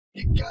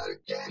You gotta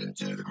get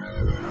into the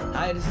groove.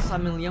 Hi, this is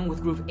Simon Leung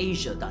with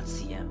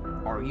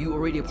GrooveAsia.cm. Are you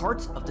already a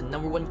part of the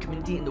 #1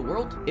 community in the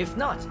world? If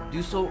not,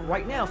 do so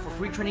right now for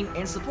free training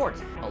and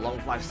support, along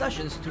with live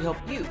sessions to help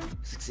you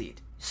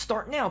succeed.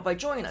 Start now by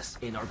joining us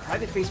in our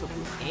private Facebook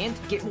group and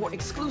get more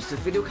exclusive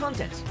video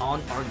content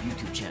on our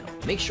YouTube channel.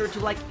 Make sure to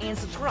like and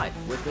subscribe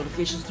with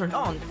notifications turned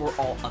on for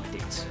all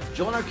updates.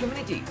 Join our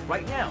community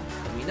right now.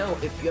 Let me know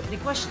if you have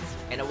any questions,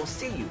 and I will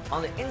see you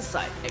on the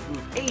inside at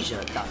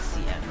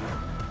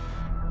GrooveAsia.cm.